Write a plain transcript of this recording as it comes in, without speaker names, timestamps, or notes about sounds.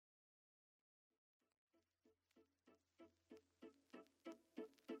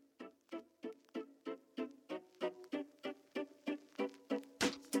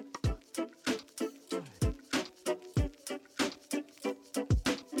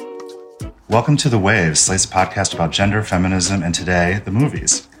Welcome to The Waves, Slate's podcast about gender, feminism, and today, the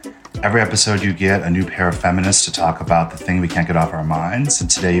movies. Every episode you get a new pair of feminists to talk about the thing we can't get off our minds. And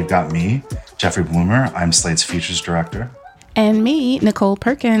today you've got me, Jeffrey Bloomer. I'm Slate's features director. And me, Nicole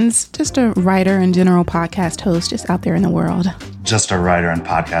Perkins, just a writer and general podcast host just out there in the world. Just a writer and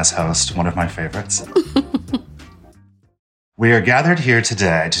podcast host, one of my favorites. We are gathered here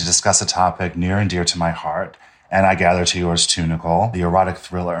today to discuss a topic near and dear to my heart, and I gather to yours too, Nicole, the erotic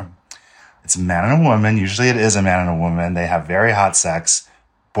thriller. It's a man and a woman. Usually it is a man and a woman. They have very hot sex,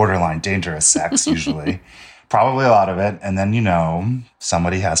 borderline dangerous sex, usually. Probably a lot of it. And then,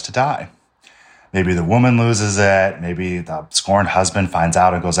 somebody has to die. Maybe the woman loses it. Maybe the scorned husband finds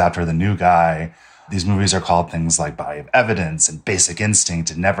out and goes after the new guy. These movies are called things like Body of Evidence and Basic Instinct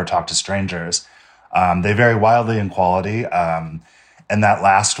and Never Talk to Strangers. They vary wildly in quality. And that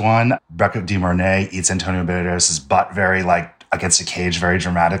last one, Becca De Mornay eats Antonio Banderas' butt against a cage very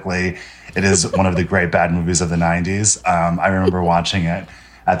dramatically. It is one of the great bad movies of the 90s. I remember watching it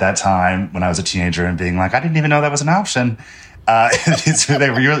at that time when I was a teenager and being like, I didn't even know that was an option.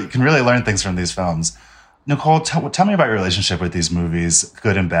 They can really learn things from these films. Nicole, tell me about your relationship with these movies,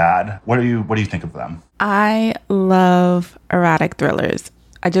 good and bad. What do you think of them? I love erotic thrillers.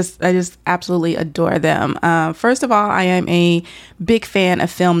 I just absolutely adore them. First of all, I am a big fan of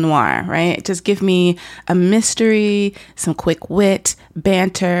film noir, right? Just give me a mystery, some quick wit,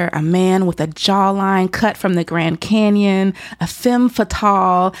 banter, a man with a jawline cut from the Grand Canyon, a femme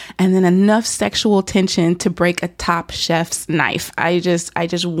fatale, and then enough sexual tension to break a top chef's knife. I just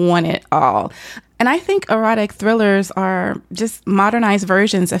want it all. And I think erotic thrillers are just modernized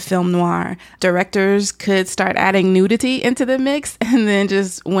versions of film noir. Directors could start adding nudity into the mix and then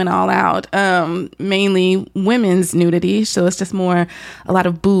just went all out. Mainly women's nudity, so it's just more a lot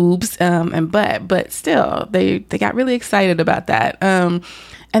of boobs and butt. But still, they got really excited about that. And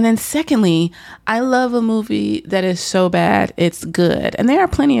then secondly, I love a movie that is so bad it's good. And there are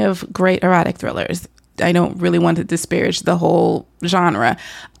plenty of great erotic thrillers. I don't really want to disparage the whole genre,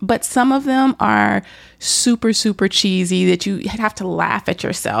 but some of them are super, super cheesy that you have to laugh at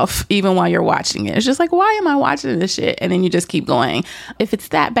yourself even while you're watching it. It's just like, why am I watching this shit? And then you just keep going. If it's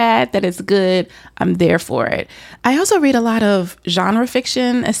that bad that it's good, I'm there for it. I also read a lot of genre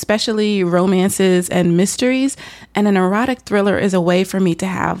fiction, especially romances and mysteries, and an erotic thriller is a way for me to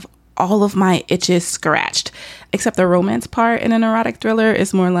have all of my itches scratched, except the romance part in an erotic thriller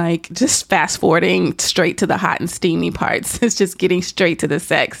is more like just fast forwarding straight to the hot and steamy parts. It's just getting straight to the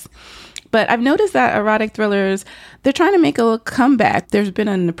sex. But I've noticed that erotic thrillers, they're trying to make a comeback. There's been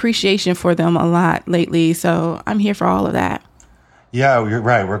an appreciation for them a lot lately, so I'm here for all of that. Yeah, you're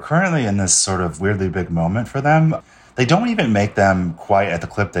right. We're currently in this sort of weirdly big moment for them. They don't even make them quite at the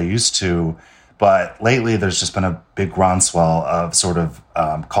clip they used to. But lately, there's just been a big groundswell of sort of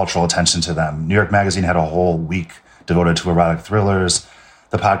cultural attention to them. New York Magazine had a whole week devoted to erotic thrillers.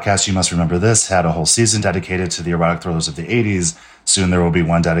 The podcast You Must Remember This had a whole season dedicated to the erotic thrillers of the 80s. Soon there will be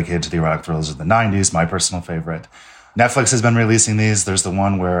one dedicated to the erotic thrillers of the 90s, my personal favorite. Netflix has been releasing these. There's the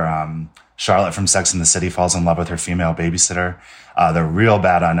one where Charlotte from Sex and the City falls in love with her female babysitter. They're real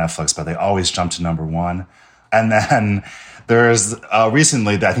bad on Netflix, but they always jump to number one. And then there's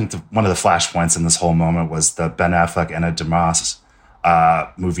recently, I think one of the flashpoints in this whole moment was the Ben Affleck, Ana de Armas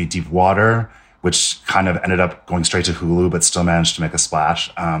movie Deep Water, which kind of ended up going straight to Hulu, but still managed to make a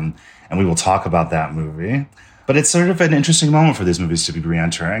splash. And we will talk about that movie. But it's sort of an interesting moment for these movies to be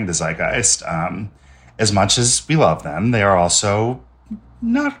re-entering the zeitgeist. As much as we love them, they are also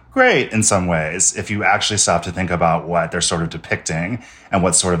not great in some ways if you actually stop to think about what they're sort of depicting and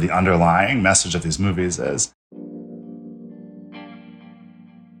what sort of the underlying message of these movies is.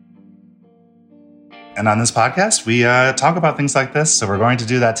 And on this podcast, we talk about things like this. So we're going to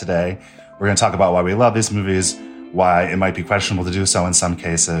do that today. We're going to talk about why we love these movies, why it might be questionable to do so in some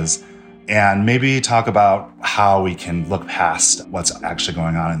cases, and maybe talk about how we can look past what's actually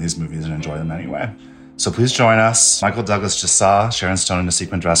going on in these movies and enjoy them anyway. So please join us. Michael Douglas just saw Sharon Stone in a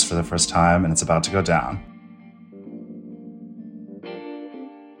sequin dress for the first time, and it's about to go down.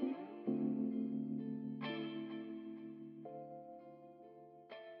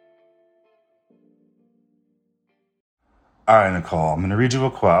 All right, Nicole, I'm going to read you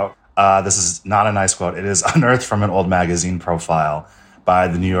a quote. This is not a nice quote. It is unearthed from an old magazine profile by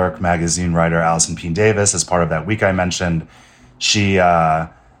the New York Magazine writer Allison P. Davis. As part of that week I mentioned, she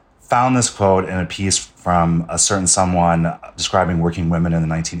found this quote in a piece from a certain someone describing working women in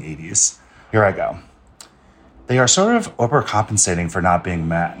the 1980s. Here I go. They are sort of overcompensating for not being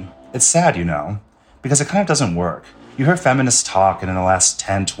men. It's sad, because it kind of doesn't work. You hear feminists talk, and in the last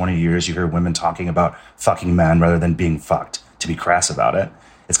 10, 20 years, you hear women talking about fucking men rather than being fucked. to be crass about it.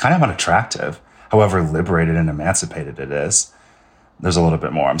 It's kind of unattractive, however liberated and emancipated it is. There's a little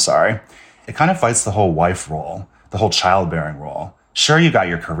bit more, I'm sorry. It kind of fights the whole wife role, the whole childbearing role. Sure, you got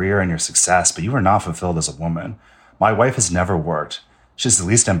your career and your success, but you are not fulfilled as a woman. My wife has never worked. She's the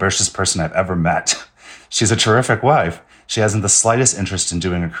least ambitious person I've ever met. She's a terrific wife. She hasn't the slightest interest in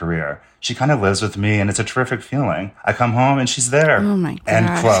doing a career. She kind of lives with me, and it's a terrific feeling. I come home, and she's there. Oh, my God. End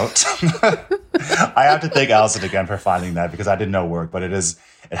quote. I have to thank Allison again for finding that, because I didn't know work, but it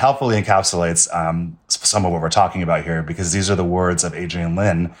helpfully encapsulates some of what we're talking about here, because these are the words of Adrian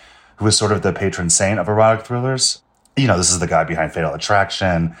Lin, who is sort of the patron saint of erotic thrillers. You know, this is the guy behind Fatal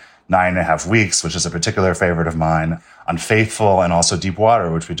Attraction, 9.5 Weeks, which is a particular favorite of mine, Unfaithful, and also Deep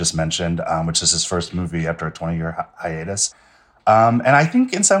Water, which we just mentioned, which is his first movie after a 20-year hiatus. And I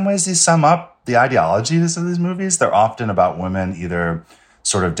think in some ways these sum up the ideologies of these movies. They're often about women either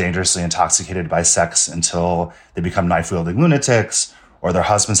sort of dangerously intoxicated by sex until they become knife-wielding lunatics, or their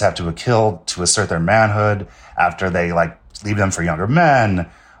husbands have to be killed to assert their manhood after they leave them for younger men.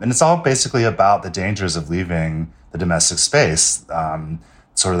 And it's all basically about the dangers of leaving the domestic space.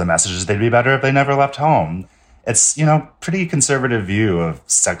 Sort of the message is they'd be better if they never left home. It's, pretty conservative view of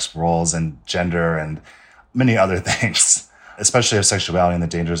sex roles and gender and many other things, especially of sexuality and the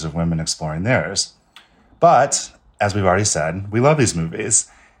dangers of women exploring theirs. But, as we've already said, we love these movies.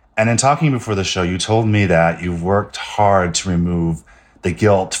 And in talking before the show, you told me that you've worked hard to remove the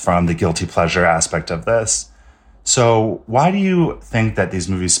guilt from the guilty pleasure aspect of this. So why do you think that these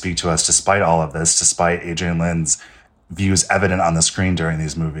movies speak to us despite all of this, despite Adrian Lin's views evident on the screen during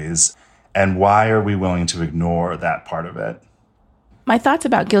these movies? And why are we willing to ignore that part of it? My thoughts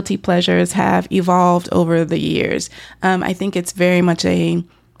about guilty pleasures have evolved over the years. I think it's very much a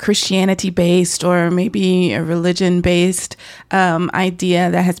Christianity-based or maybe a religion-based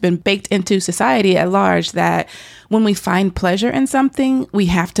idea that has been baked into society at large, that when we find pleasure in something, we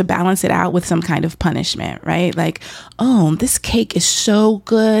have to balance it out with some kind of punishment, right? Like, oh, this cake is so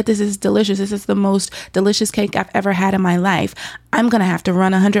good. This is delicious. This is the most delicious cake I've ever had in my life. I'm going to have to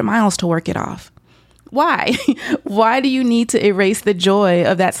run 100 miles to work it off. Why? Why do you need to erase the joy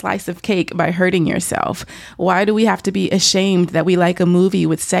of that slice of cake by hurting yourself? Why do we have to be ashamed that we like a movie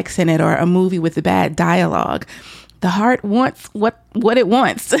with sex in it or a movie with bad dialogue? The heart wants what it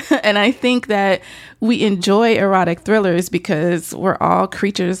wants. And I think that we enjoy erotic thrillers because we're all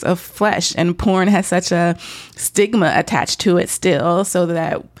creatures of flesh, and porn has such a stigma attached to it still, so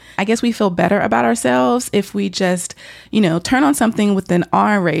that I guess we feel better about ourselves if we just, turn on something with an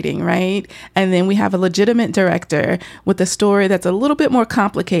R rating, right? And then we have a legitimate director with a story that's a little bit more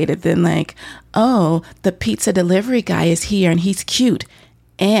complicated than oh, the pizza delivery guy is here and he's cute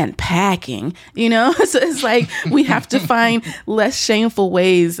and packing, so it's like we have to find less shameful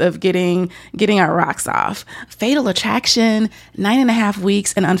ways of getting our rocks off. Fatal Attraction, 9.5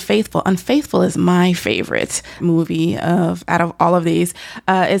 Weeks, and Unfaithful. Unfaithful is my favorite movie out of all of these.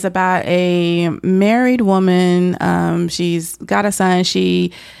 Is about a married woman. She's got a son.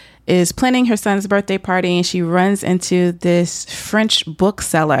 She is planning her son's birthday party, and she runs into this French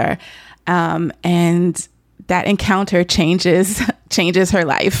bookseller, and that encounter changes her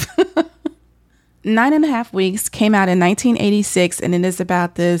life. 9.5 Weeks came out in 1986, and it is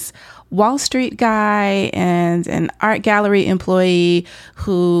about this Wall Street guy and an art gallery employee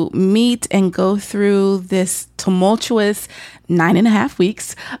who meet and go through this tumultuous 9.5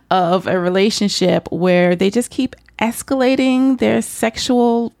 weeks of a relationship where they just keep escalating their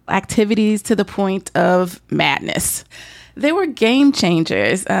sexual activities to the point of madness. They were game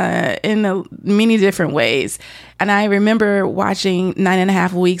changers in many different ways. And I remember watching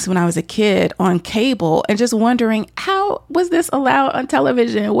 9.5 Weeks when I was a kid on cable and just wondering, how was this allowed on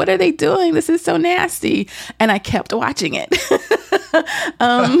television? What are they doing? This is so nasty. And I kept watching it.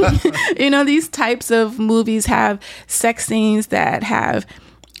 These types of movies have sex scenes that have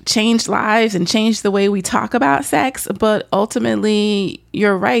changed lives and changed the way we talk about sex. But ultimately,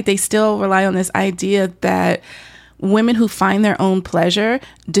 you're right. They still rely on this idea that women who find their own pleasure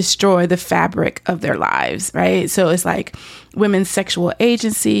destroy the fabric of their lives, right? So it's like women's sexual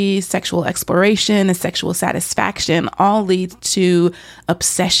agency, sexual exploration, and sexual satisfaction all lead to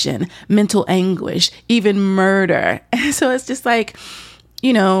obsession, mental anguish, even murder. And so it's just like,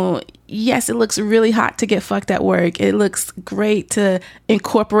 yes, it looks really hot to get fucked at work. It looks great to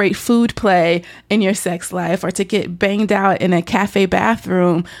incorporate food play in your sex life or to get banged out in a cafe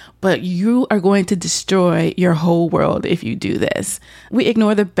bathroom, but you are going to destroy your whole world if you do this. We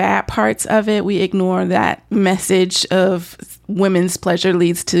ignore the bad parts of it. We ignore that message of women's pleasure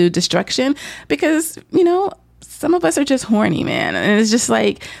leads to destruction because, some of us are just horny, man. And it's just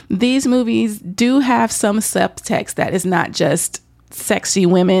like, these movies do have some subtext that is not just sexy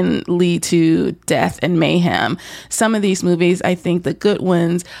women lead to death and mayhem. Some of these movies, I think the good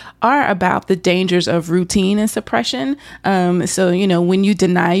ones, are about the dangers of routine and suppression. So, you know, when you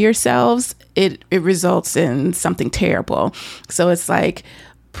deny yourselves, it results in something terrible. So it's like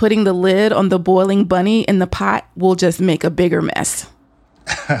putting the lid on the boiling bunny in the pot will just make a bigger mess.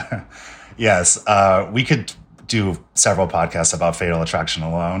 Yes, we could do several podcasts about Fatal Attraction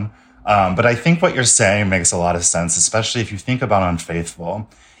alone. But I think what you're saying makes a lot of sense, especially if you think about Unfaithful.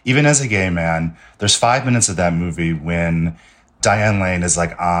 Even as a gay man, there's 5 minutes of that movie when Diane Lane is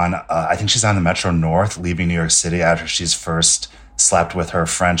like on, I think she's on the Metro North, leaving New York City after she's first slept with her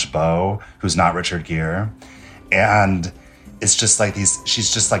French beau, who's not Richard Gere. And it's just like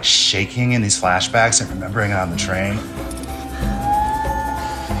she's just like shaking in these flashbacks and remembering it on the train.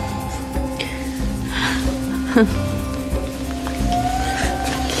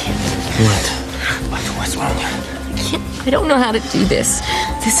 What's wrong? I don't know how to do this.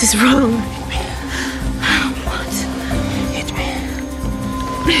 This is wrong. What? Hit me.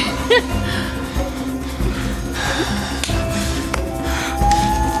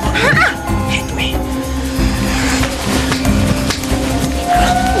 Hit me.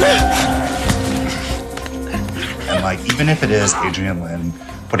 And like, even if it is Adrienne Lin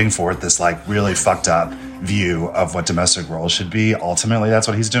putting forth this like really fucked up view of what domestic roles should be, ultimately that's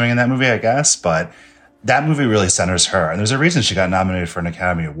what he's doing in that movie, I guess. But that movie really centers her, and there's a reason she got nominated for an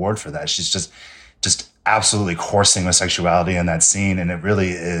Academy Award for that. She's just absolutely coursing with sexuality in that scene, and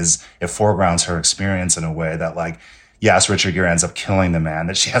it foregrounds her experience in a way that, like, yes, Richard Gere ends up killing the man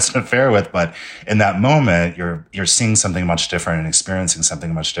that she has an affair with, but in that moment you're seeing something much different and experiencing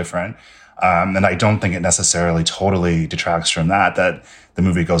something much different. And I don't think it necessarily totally detracts from that the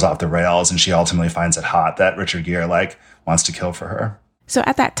movie goes off the rails and she ultimately finds it hot that Richard Gere like wants to kill for her. So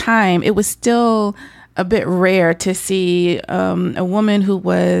at that time, it was still a bit rare to see a woman who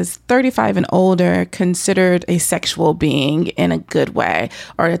was 35 and older considered a sexual being in a good way,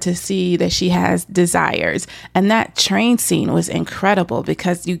 or to see that she has desires. And that train scene was incredible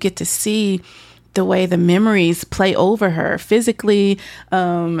because you get to see the way the memories play over her physically,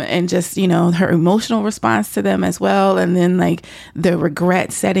 and just, you know, her emotional response to them as well. And then like the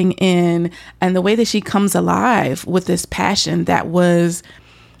regret setting in, and the way that she comes alive with this passion that was,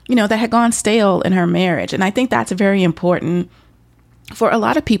 you know, that had gone stale in her marriage. And I think that's very important for a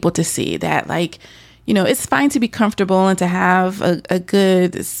lot of people to see, that, like, you know, it's fine to be comfortable and to have a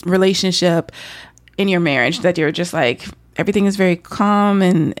good relationship in your marriage, that you're just like, everything is very calm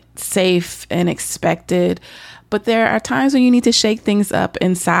and safe and expected. But there are times when you need to shake things up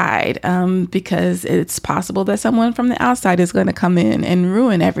inside, because it's possible that someone from the outside is going to come in and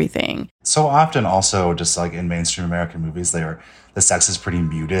ruin everything. So often also, just like in mainstream American movies, the sex is pretty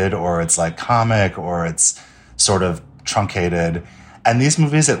muted, or it's like comic, or it's sort of truncated. And these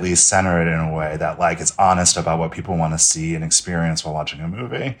movies at least center it in a way that, like, it's honest about what people want to see and experience while watching a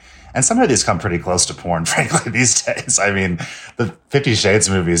movie. And some of these come pretty close to porn, frankly, these days. I mean, the 50 Shades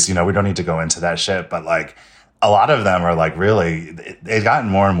movies, you know, we don't need to go into that shit, but like a lot of them are like really, they've gotten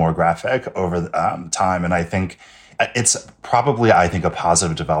more and more graphic over time. And I think it's probably, a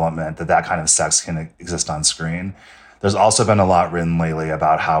positive development that kind of sex can exist on screen. There's also been a lot written lately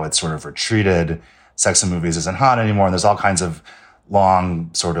about how it's sort of retreated. Sex in movies isn't hot anymore. And there's all kinds of long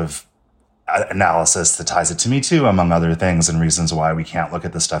sort of analysis that ties it to Me Too, among other things, and reasons why we can't look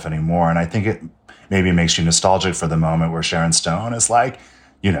at this stuff anymore. And I think it maybe makes you nostalgic for the moment where Sharon Stone is like,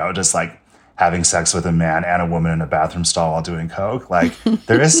 you know, just like having sex with a man and a woman in a bathroom stall while doing coke. Like,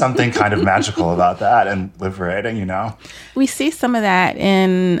 there is something kind of magical about that and liberating, you know? We see some of that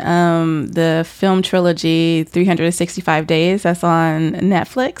in the film trilogy 365 Days that's on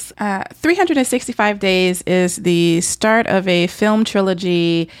Netflix. 365 Days is the start of a film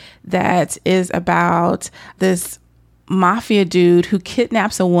trilogy that is about this mafia dude who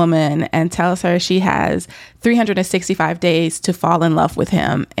kidnaps a woman and tells her she has 365 days to fall in love with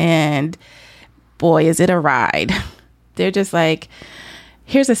him. And boy, is it a ride. They're just like,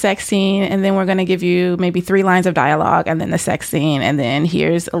 here's a sex scene, and then we're going to give you maybe 3 lines of dialogue, and then the sex scene, and then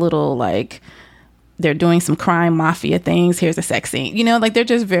here's a little, like, they're doing some crime mafia things, here's a sex scene. You know, like, they're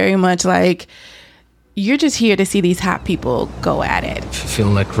just very much like, you're just here to see these hot people go at it. If you feel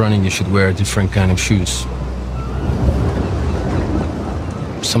like running, you should wear a different kind of shoes.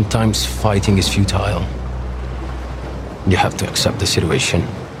 Sometimes fighting is futile. You have to accept the situation.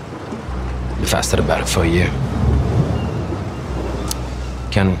 The faster the better for you.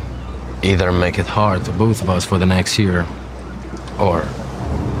 Can either make it hard for both of us for the next year, or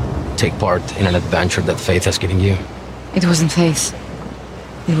take part in an adventure that Faith has given you. It wasn't Faith.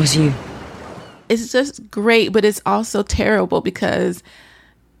 It was you. It's just great, but it's also terrible because,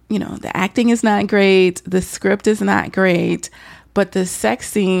 you know, the acting is not great. The script is not great. But the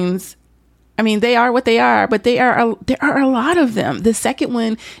sex scenes, I mean, they are what they are, but there are a lot of them. The second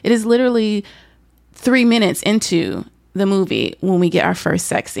one, it is literally 3 minutes into the movie when we get our first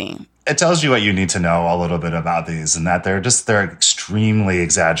sex scene. It tells you what you need to know a little bit about these, and that they're extremely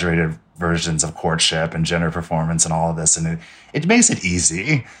exaggerated versions of courtship and gender performance and all of this. And it makes it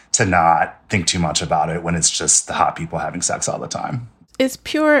easy to not think too much about it when it's just the hot people having sex all the time. It's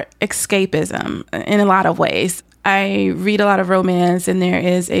pure escapism in a lot of ways. I read a lot of romance, and there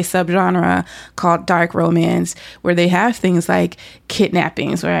is a subgenre called dark romance where they have things like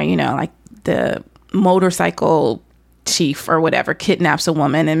kidnappings where, you know, like the motorcycle chief or whatever kidnaps a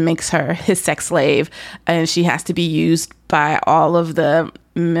woman and makes her his sex slave, and she has to be used by all of the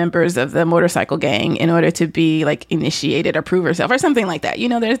members of the motorcycle gang in order to be like initiated or prove herself or something like that. You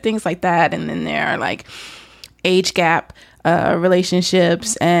know, there's things like that. And then there are like age gap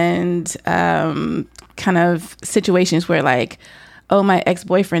relationships and kind of situations where like, oh, my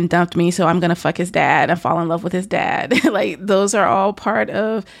ex-boyfriend dumped me, so I'm going to fuck his dad and fall in love with his dad. Like those are all part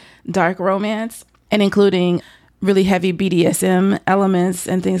of dark romance, and including really heavy BDSM elements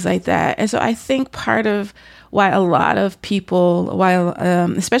and things like that. And so I think part of why a lot of people,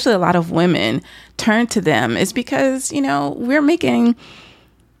 especially a lot of women, turn to them is because, you know, we're making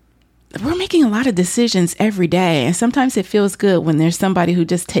a lot of decisions every day. And sometimes it feels good when there's somebody who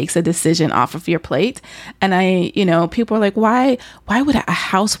just takes a decision off of your plate. And people are like, why would a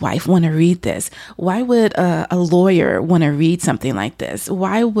housewife want to read this? Why would a lawyer want to read something like this?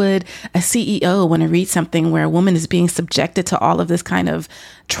 Why would a CEO want to read something where a woman is being subjected to all of this kind of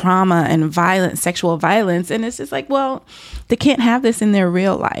trauma and violence, sexual violence? And it's just like, well, they can't have this in their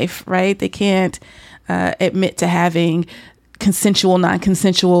real life, right? They can't admit to having consensual,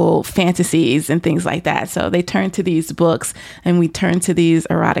 non-consensual fantasies and things like that. So they turn to these books, and we turn to these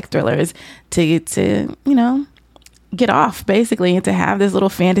erotic thrillers to you know, get off basically, and to have this little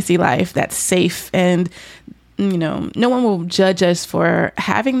fantasy life that's safe, and, you know, no one will judge us for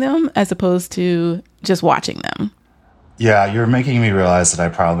having them as opposed to just watching them. Yeah, you're making me realize that I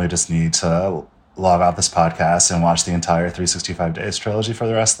probably just need to log off this podcast and watch the entire 365 Days trilogy for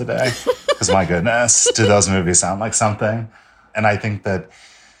the rest of the day. Because my goodness, do those movies sound like something? And I think that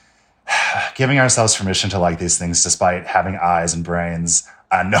giving ourselves permission to like these things, despite having eyes and brains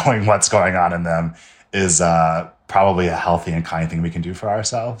and knowing what's going on in them, is probably a healthy and kind thing we can do for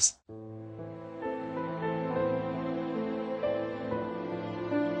ourselves.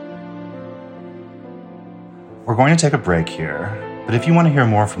 We're going to take a break here, but if you want to hear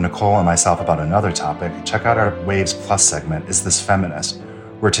more from Nicole and myself about another topic, check out our Waves Plus segment, Is This Feminist?,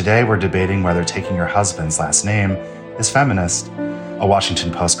 where today we're debating whether taking your husband's last name is feminist. A Washington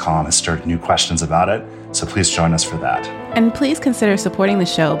Post column has stirred new questions about it, so please join us for that. And please consider supporting the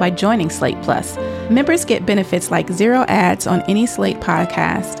show by joining Slate Plus. Members get benefits like 0 ads on any Slate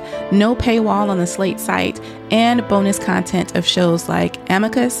podcast, no paywall on the Slate site, and bonus content of shows like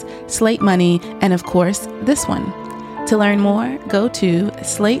Amicus, Slate Money, and of course, this one. To learn more, go to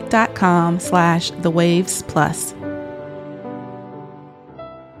slate.com/thewavesplus.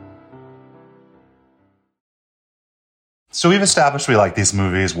 So we've established we like these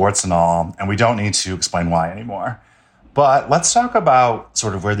movies, warts and all, and we don't need to explain why anymore. But let's talk about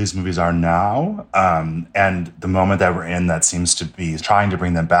sort of where these movies are now, and the moment that we're in that seems to be trying to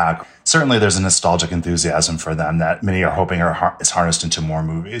bring them back. Certainly there's a nostalgic enthusiasm for them that many are hoping is harnessed into more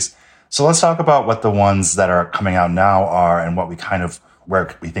movies. So let's talk about what the ones that are coming out now are and what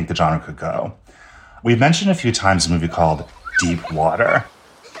where we think the genre could go. We've mentioned a few times a movie called Deep Water.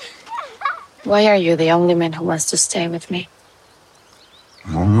 Why are you the only man who wants to stay with me?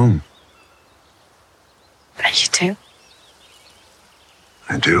 I don't know. Are you too?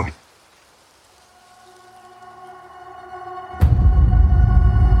 I do.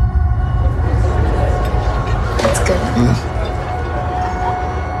 That's good.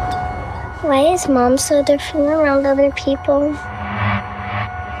 Why is Mom so different around other people?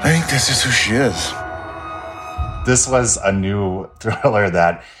 I think this is who she is. This was a new thriller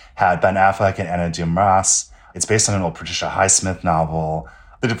that had Ben Affleck and Anna de Armas. It's based on an old Patricia Highsmith novel.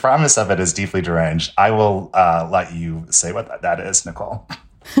 The premise of it is deeply deranged. I will let you say what that is, Nicole.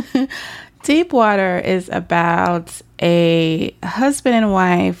 Deep Water is about a husband and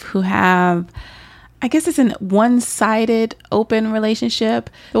wife who have I guess it's an one-sided open relationship.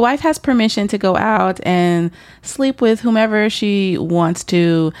 The wife has permission to go out and sleep with whomever she wants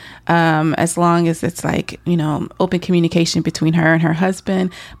to, as long as it's like, open communication between her and her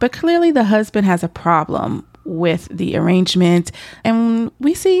husband. But clearly the husband has a problem with the arrangement, and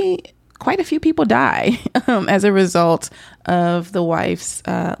we see quite a few people die as a result of the wife's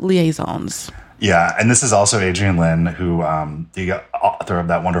liaisons. Yeah, and this is also Adrian Lin, who the author of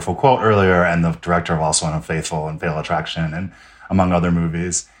that wonderful quote earlier and the director of also Unfaithful and Fatal Attraction, and among other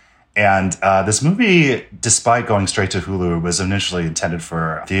movies. And this movie, despite going straight to Hulu, was initially intended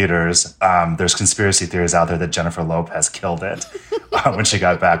for theaters. There's conspiracy theories out there that Jennifer Lopez killed it when she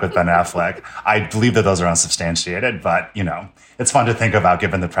got back with Ben Affleck. I believe that those are unsubstantiated, but, it's fun to think about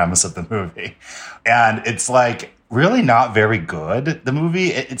given the premise of the movie. And it's like really not very good. The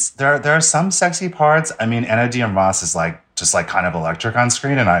movie, there are some sexy parts. I mean, Anna Diarmas is just kind of electric on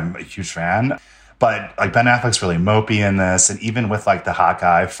screen, and I'm a huge fan. But like Ben Affleck's really mopey in this, and even with like the hot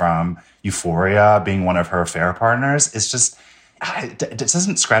guy from Euphoria being one of her affair partners, it's just it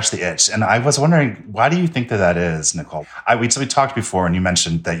doesn't scratch the itch. And I was wondering, why do you think that is, Nicole? We talked before, and you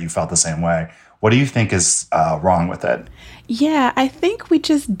mentioned that you felt the same way. What do you think is wrong with it? Yeah, I think we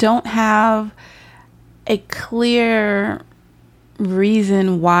just don't have a clear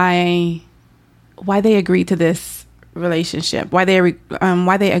reason why they agreed to this relationship, why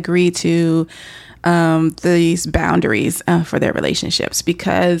they agree to these boundaries for their relationships.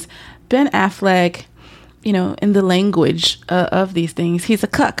 Because Ben Affleck, in the language of these things, he's a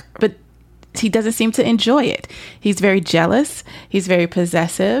cuck, but he doesn't seem to enjoy it. He's very jealous. He's very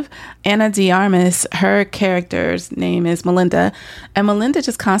possessive. Anna Diarmas, her character's name is Melinda, and Melinda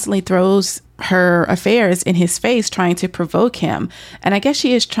just constantly throws her affairs in his face, trying to provoke him. And I guess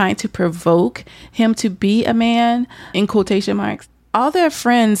she is trying to provoke him to be a man, in quotation marks. All their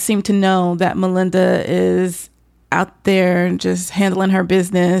friends seem to know that Melinda is out there just handling her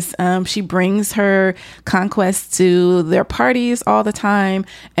business. She brings her conquests to their parties all the time.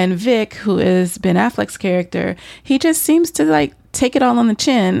 And Vic, who is Ben Affleck's character, he just seems to take it all on the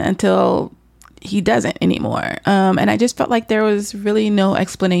chin until he doesn't anymore. And I just felt like there was really no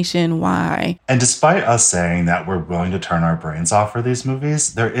explanation why. And despite us saying that we're willing to turn our brains off for these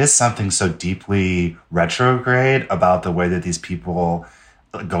movies, there is something so deeply retrograde about the way that these people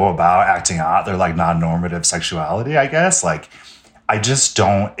go about acting out their non-normative sexuality, I guess. I just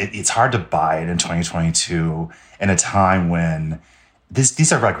don't, it's hard to buy it in 2022 in a time when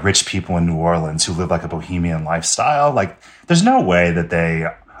these are rich people in New Orleans who live a bohemian lifestyle. There's no way that they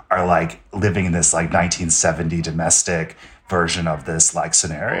are living in this 1970 domestic version of this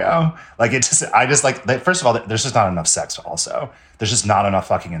scenario. First of all, there's just not enough sex also. There's just not enough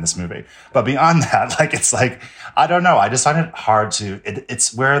fucking in this movie. But beyond that, I don't know. I just find it hard to,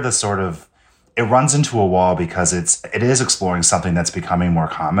 it's where it runs into a wall because it is exploring something that's becoming more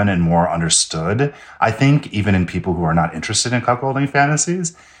common and more understood, I think, even in people who are not interested in cuckolding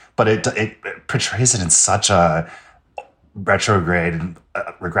fantasies. But it portrays it in such a retrograde and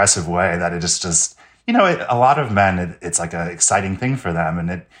regressive way that it just a lot of men, it's an exciting thing for them. And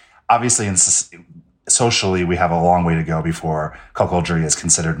it obviously, socially, we have a long way to go before cuckoldry is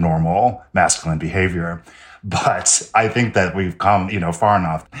considered normal masculine behavior. But I think that we've come, far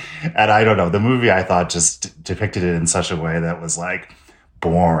enough. And I don't know, the movie, I thought, just depicted it in such a way that was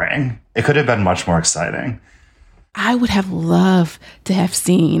boring. It could have been much more exciting. I would have loved to have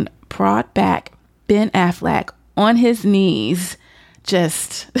seen brought back Ben Affleck on his knees,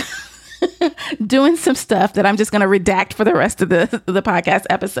 just doing some stuff that I'm just going to redact for the rest of the podcast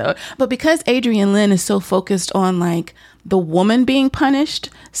episode. But because Adrian Lin is so focused on the woman being punished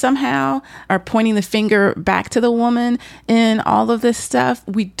somehow, or pointing the finger back to the woman in all of this stuff,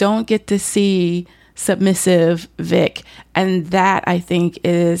 we don't get to see submissive Vic. And that, I think,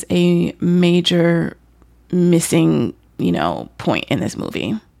 is a major missing, point in this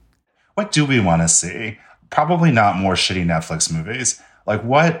movie. What do we want to see? Probably not more shitty Netflix movies.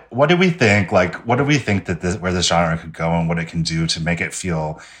 What do we think? What do we think that where this genre could go and what it can do to make it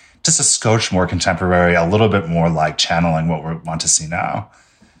feel just a scotch more contemporary, a little bit more channeling what we want to see now?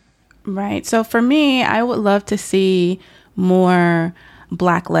 Right. So for me, I would love to see more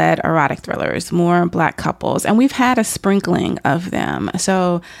Black-led erotic thrillers, more Black couples. And we've had a sprinkling of them.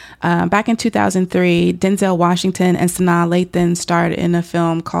 So back in 2003, Denzel Washington and Sanaa Lathan starred in a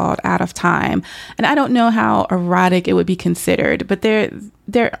film called Out of Time. And I don't know how erotic it would be considered, but there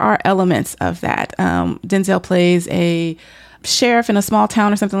are elements of that. Denzel plays a sheriff in a small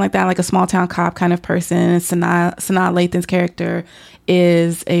town or something like that, a small town cop kind of person. Sanaa Lathan's character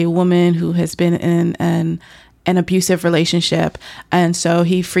is a woman who has been in an an abusive relationship. And so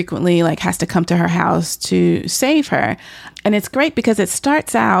he frequently like has to come to her house to save her. And it's great because it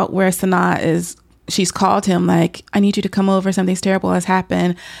starts out where she's called him like, I need you to come over. Something's terrible has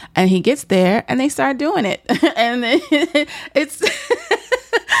happened. And he gets there and they start doing it. And then it's,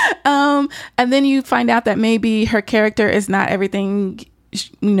 and then you find out that maybe her character is not everything,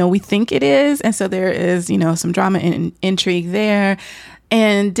 we think it is. And so there is, some drama and intrigue there.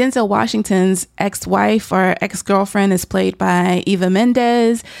 And Denzel Washington's ex-wife or ex-girlfriend is played by Eva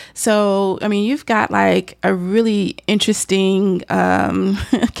Mendes. So, I mean, you've got like a really interesting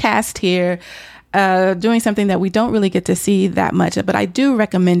cast here doing something that we don't really get to see that much of. But I do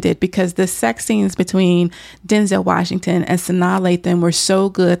recommend it because the sex scenes between Denzel Washington and Sanaa Lathan were so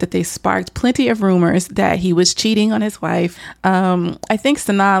good that they sparked plenty of rumors that he was cheating on his wife. I think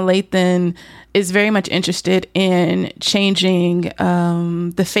Sanaa Lathan is very much interested in changing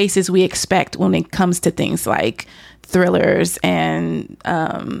the faces we expect when it comes to things like thrillers and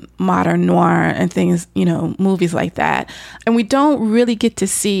modern noir and things, movies like that. And we don't really get to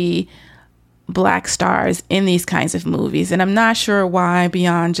see Black stars in these kinds of movies. And I'm not sure why,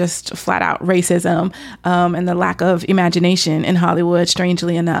 beyond just flat out racism and the lack of imagination in Hollywood,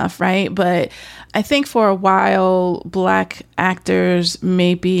 strangely enough, right? But I think for a while, Black actors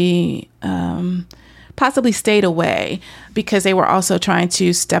maybe possibly stayed away because they were also trying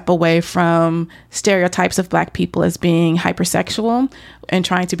to step away from stereotypes of Black people as being hypersexual and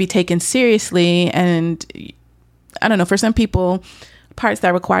trying to be taken seriously. And I don't know, for some people, parts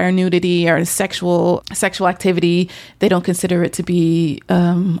that require nudity or sexual activity, they don't consider it to be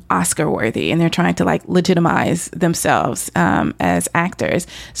Oscar worthy, and they're trying to like legitimize themselves as actors.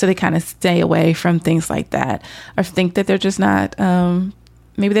 So they kind of stay away from things like that, or think that they're just not.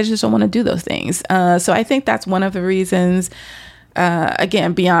 Maybe they just don't want to do those things. So I think that's one of the reasons.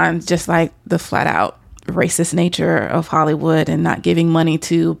 Again, beyond just like the flat out racist nature of Hollywood and not giving money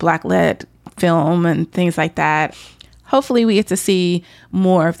to Black-led film and things like that. Hopefully we get to see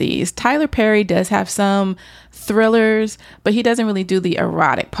more of these. Tyler Perry does have some thrillers, but he doesn't really do the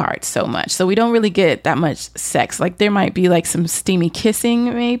erotic part so much. So we don't really get that much sex. Like there might be like some steamy kissing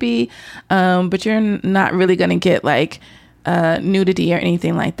maybe, but you're not really going to get like nudity or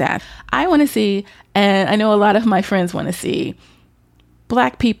anything like that. I want to see, and I know a lot of my friends want to see,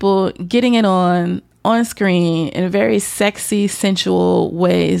 Black people getting it on screen in very sexy, sensual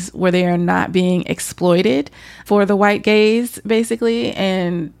ways where they are not being exploited for the white gaze, basically.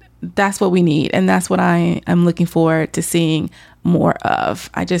 And that's what we need. And that's what I am looking forward to seeing more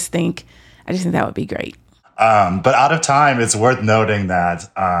of. I just think that would be great. But Out of Time, it's worth noting that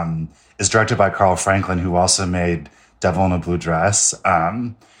it's directed by Carl Franklin, who also made Devil in a Blue Dress.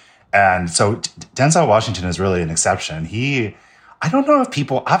 And so Denzel Washington is really an exception. I don't know if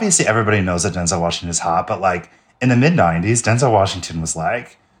people, obviously everybody knows that Denzel Washington is hot, but like in the mid 90s, Denzel Washington was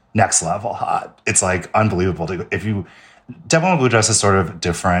like next level hot. It's like unbelievable. Devil in a Blue Dress is sort of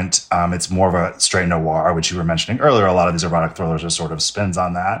different. It's more of a straight noir, which you were mentioning earlier. A lot of these erotic thrillers are sort of spins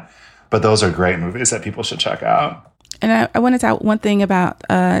on that, but those are great movies that people should check out. And I wanted to add one thing about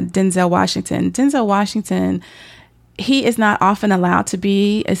Denzel Washington. Denzel Washington, he is not often allowed to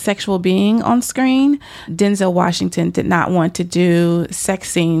be a sexual being on screen. Denzel Washington did not want to do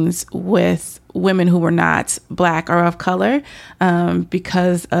sex scenes with women who were not Black or of color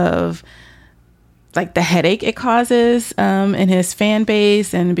because of like the headache it causes in his fan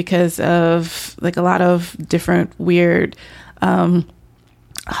base, and because of like a lot of different weird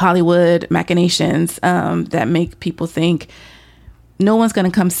Hollywood machinations that make people think no one's going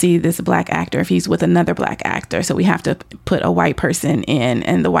to come see this Black actor if he's with another Black actor. So we have to put a white person in,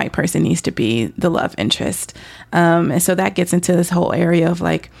 and the white person needs to be the love interest. And so that gets into this whole area of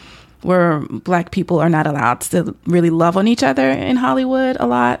like where Black people are not allowed to really love on each other in Hollywood a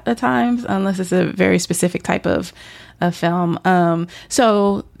lot of times, unless it's a very specific type of film.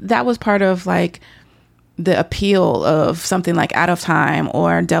 So that was part of like the appeal of something like Out of Time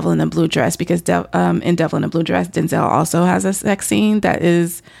or Devil in a Blue Dress, because in Devil in a Blue Dress, Denzel also has a sex scene that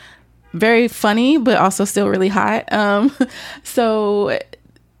is very funny, but also still really hot. So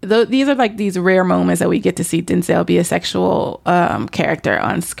these are like these rare moments that we get to see Denzel be a sexual character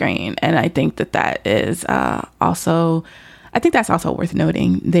on screen. And I think that is also... I think that's also worth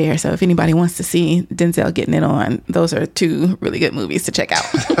noting there. So if anybody wants to see Denzel getting it on, those are two really good movies to check out.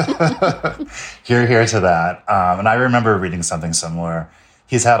 Here to that. And I remember reading something similar.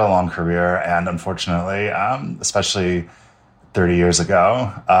 He's had a long career, and unfortunately, especially 30 years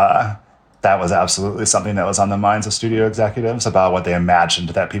ago, that was absolutely something that was on the minds of studio executives about what they imagined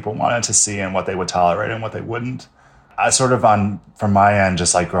that people wanted to see and what they would tolerate and what they wouldn't. I sort of from my end,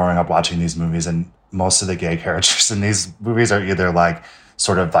 just like growing up watching these movies and most of the gay characters in these movies are either like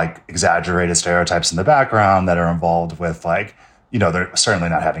sort of like exaggerated stereotypes in the background that are involved with like, they're certainly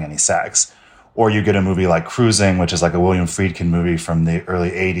not having any sex. Or you get a movie like Cruising, which is like a William Friedkin movie from the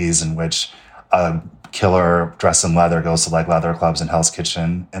early 80s in which a killer dressed in leather goes to like leather clubs in Hell's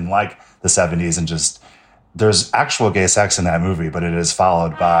Kitchen in like the 70s and just, there's actual gay sex in that movie, but it is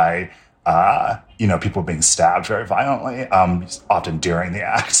followed by, people being stabbed very violently, often during the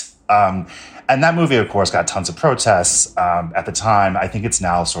act. And that movie, of course, got tons of protests at the time. I think it's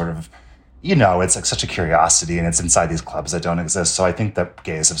now sort of, it's like such a curiosity and it's inside these clubs that don't exist. So I think that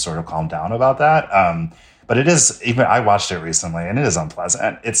gays have sort of calmed down about that. But it is, even I watched it recently and it is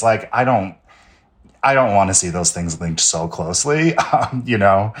unpleasant. It's like, I don't want to see those things linked so closely.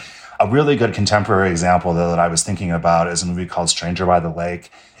 A really good contemporary example though that I was thinking about is a movie called Stranger by the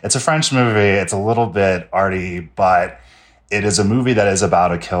Lake. It's a French movie. It's a little bit arty, but it is a movie that is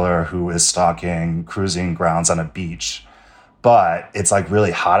about a killer who is stalking cruising grounds on a beach. But it's like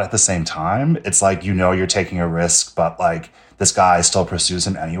really hot at the same time. It's like, you're taking a risk, but like this guy still pursues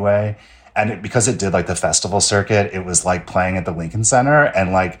him anyway. And because it did like the festival circuit, it was like playing at the Lincoln Center.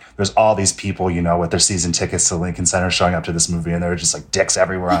 And like there's all these people, with their season tickets to Lincoln Center showing up to this movie. And there were just like dicks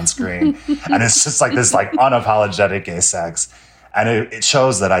everywhere on screen. And it's just like this like unapologetic gay sex. And it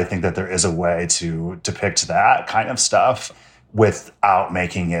shows that I think that there is a way to depict that kind of stuff without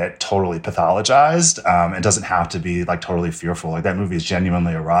making it totally pathologized. It doesn't have to be like totally fearful. Like that movie is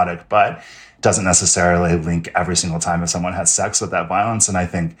genuinely erotic, but doesn't necessarily link every single time if someone has sex with that violence. And I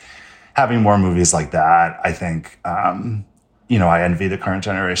think having more movies like that, I think, I envy the current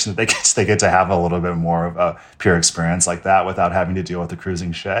generation that they get to have a little bit more of a pure experience like that without having to deal with the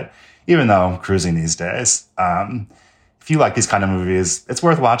cruising shit. Even though cruising these days, if you like these kind of movies, it's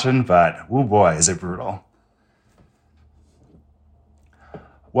worth watching, but woo boy, is it brutal.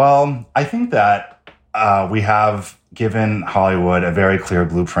 Well, I think that we have given Hollywood a very clear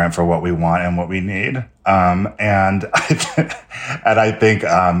blueprint for what we want and what we need. And I think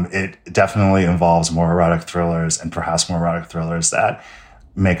it definitely involves more erotic thrillers and perhaps more erotic thrillers that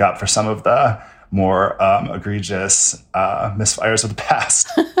make up for some of the more egregious misfires of the past.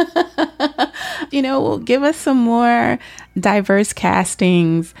 Give us some more diverse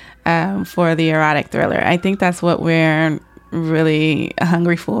castings for the erotic thriller. I think that's what we're really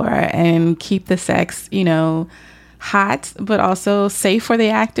hungry for, and keep the sex, hot, but also safe for the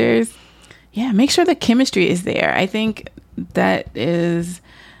actors. Yeah, make sure the chemistry is there. I think that is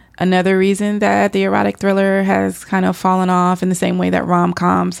another reason that the erotic thriller has kind of fallen off in the same way that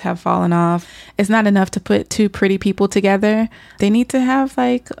rom-coms have fallen off. It's not enough to put two pretty people together. They need to have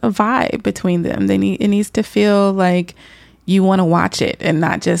like a vibe between them. It needs to feel like you want to watch it and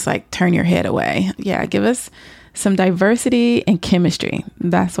not just like turn your head away. Yeah, give us some diversity and chemistry.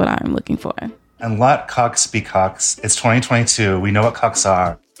 That's what I'm looking for. And let cucks be cucks. It's 2022. We know what cucks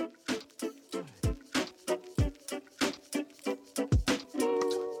are.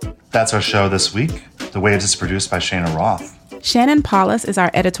 That's our show this week. The Waves is produced by Shayna Roth. Shannon Paulus is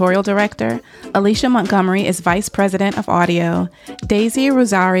our editorial director. Alicia Montgomery is vice president of audio. Daisy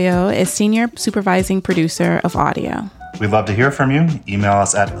Rosario is senior supervising producer of audio. We'd love to hear from you. Email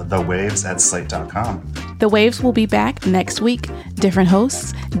us at thewaves@slate.com. The Waves will be back next week. Different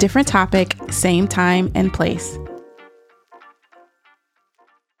hosts, different topic, same time and place.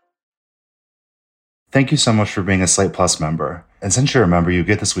 Thank you so much for being a Slate Plus member. And since you're a member, you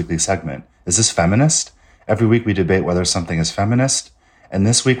get this weekly segment. Is this feminist? Every week we debate whether something is feminist. And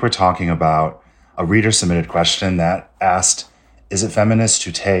this week we're talking about a reader-submitted question that asked, is it feminist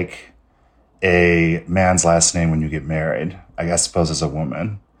to take a man's last name when you get married? I suppose as a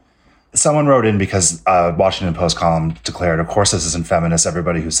woman. Someone wrote in because a Washington Post column declared, of course this isn't feminist.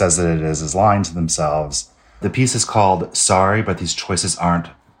 Everybody who says that it is lying to themselves. The piece is called Sorry, But These Choices Aren't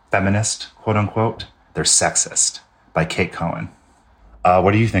Feminist, quote unquote. They're Sexist, by Kate Cohen.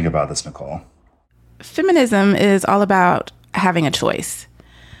 What do you think about this, Nicole? Feminism is all about having a choice.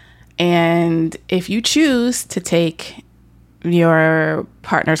 And if you choose to take your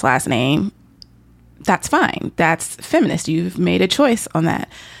partner's last name, that's fine. That's feminist. You've made a choice on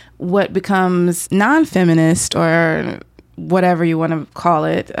that. What becomes non-feminist, or whatever you want to call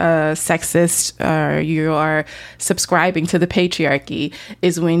it, sexist, or you are subscribing to the patriarchy,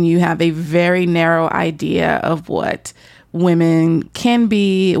 is when you have a very narrow idea of what women can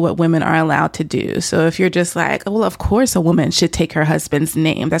be, what women are allowed to do. So if you're just like, oh, well, of course a woman should take her husband's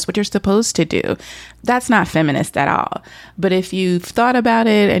name, that's what you're supposed to do, that's not feminist at all. But if you've thought about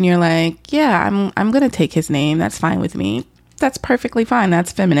it and you're like, yeah, I'm going to take his name, that's fine with me, that's perfectly fine.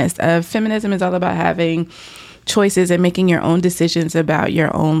 That's feminist. Feminism is all about having choices and making your own decisions about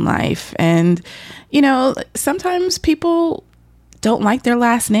your own life. And, sometimes people don't like their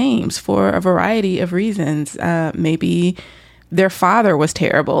last names for a variety of reasons. Maybe their father was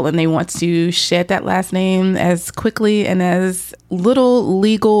terrible and they want to shed that last name as quickly and as little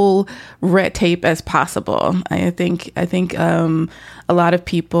legal red tape as possible. I think a lot of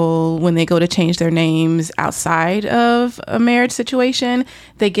people, when they go to change their names outside of a marriage situation,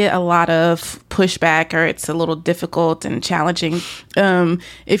 they get a lot of pushback, or it's a little difficult and challenging.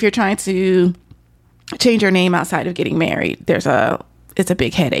 If you're trying to change your name outside of getting married, it's a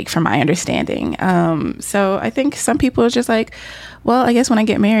big headache from my understanding. So I think some people are just like, well, I guess when I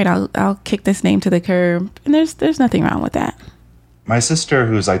get married, I'll kick this name to the curb. And there's nothing wrong with that. My sister,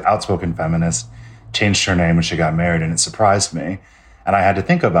 who's like outspoken feminist, changed her name when she got married, and it surprised me. And I had to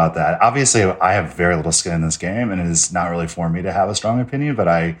think about that. Obviously, I have very little skin in this game, and it is not really for me to have a strong opinion, but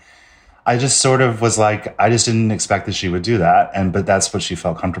I just sort of was like, I just didn't expect that she would do that. But that's what she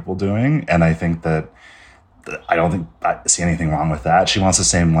felt comfortable doing. And I think that I don't think I see anything wrong with that. She wants the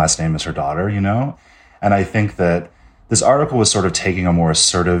same last name as her daughter, And I think that this article was sort of taking a more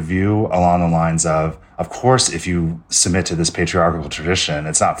assertive view along the lines of course, if you submit to this patriarchal tradition,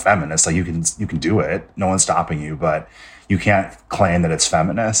 it's not feminist. Like you can do it. No one's stopping you, but you can't claim that it's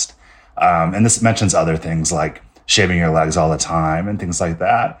feminist. And this mentions other things like shaving your legs all the time and things like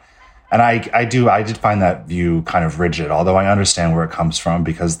that. And I did find that view kind of rigid, although I understand where it comes from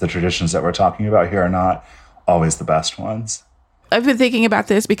because the traditions that we're talking about here are not always the best ones. I've been thinking about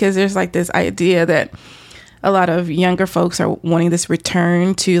this because there's like this idea that a lot of younger folks are wanting this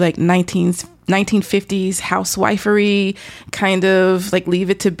return to like 1950s housewifery, kind of like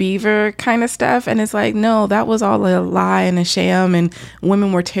Leave It to Beaver kind of stuff. And it's like, no, that was all a lie and a sham. And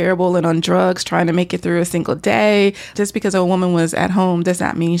women were terrible and on drugs trying to make it through a single day. Just because a woman was at home does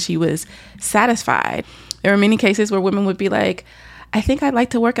not mean she was satisfied. There are many cases where women would be like, I think I'd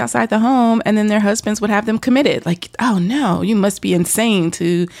like to work outside the home. And then their husbands would have them committed. Like, oh no, you must be insane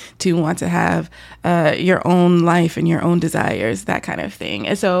to want to have your own life and your own desires, that kind of thing.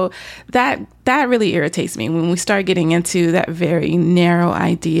 And so that really irritates me when we start getting into that very narrow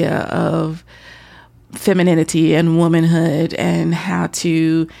idea of femininity and womanhood and how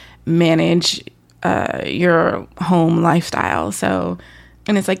to manage your home lifestyle. So,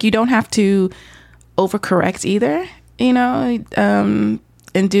 and it's like, you don't have to overcorrect either. And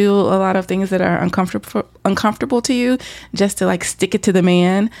do a lot of things that are uncomfortable to you just to like stick it to the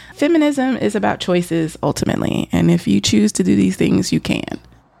man. Feminism is about choices ultimately. And if you choose to do these things, you can.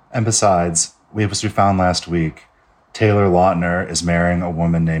 And besides, as we found last week, Taylor Lautner is marrying a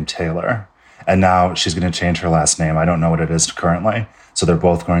woman named Taylor. And now she's going to change her last name. I don't know what it is currently. So they're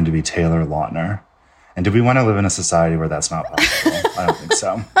both going to be Taylor Lautner. And do we want to live in a society where that's not possible? I don't think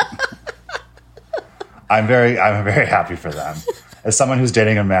so. I'm very happy for them. As someone who's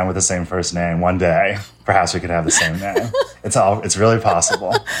dating a man with the same first name, one day, perhaps we could have the same name. It's really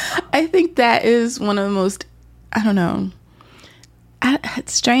possible. I think that is one of the most,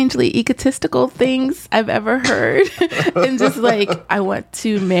 strangely egotistical things I've ever heard. And just like, I want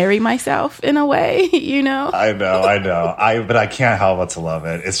to marry myself in a way, I know. But I can't help but to love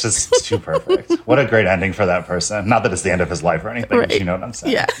it. It's just too perfect. What a great ending for that person. Not that it's the end of his life or anything, right. But you know what I'm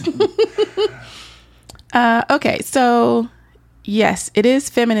saying. Yeah. Okay, so yes, it is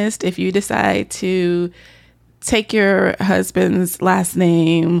feminist if you decide to take your husband's last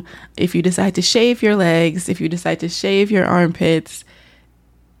name, if you decide to shave your legs, if you decide to shave your armpits,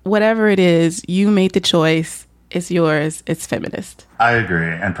 whatever it is, you made the choice. It's yours. It's feminist. I agree.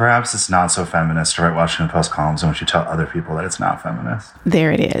 And perhaps it's not so feminist to write Washington Post columns in which you tell other people that it's not feminist.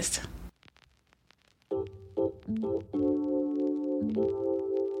 There it is.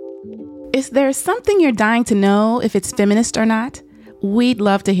 Is there something you're dying to know if it's feminist or not? We'd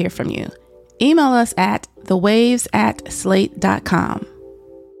love to hear from you. Email us at thewaves@slate.com.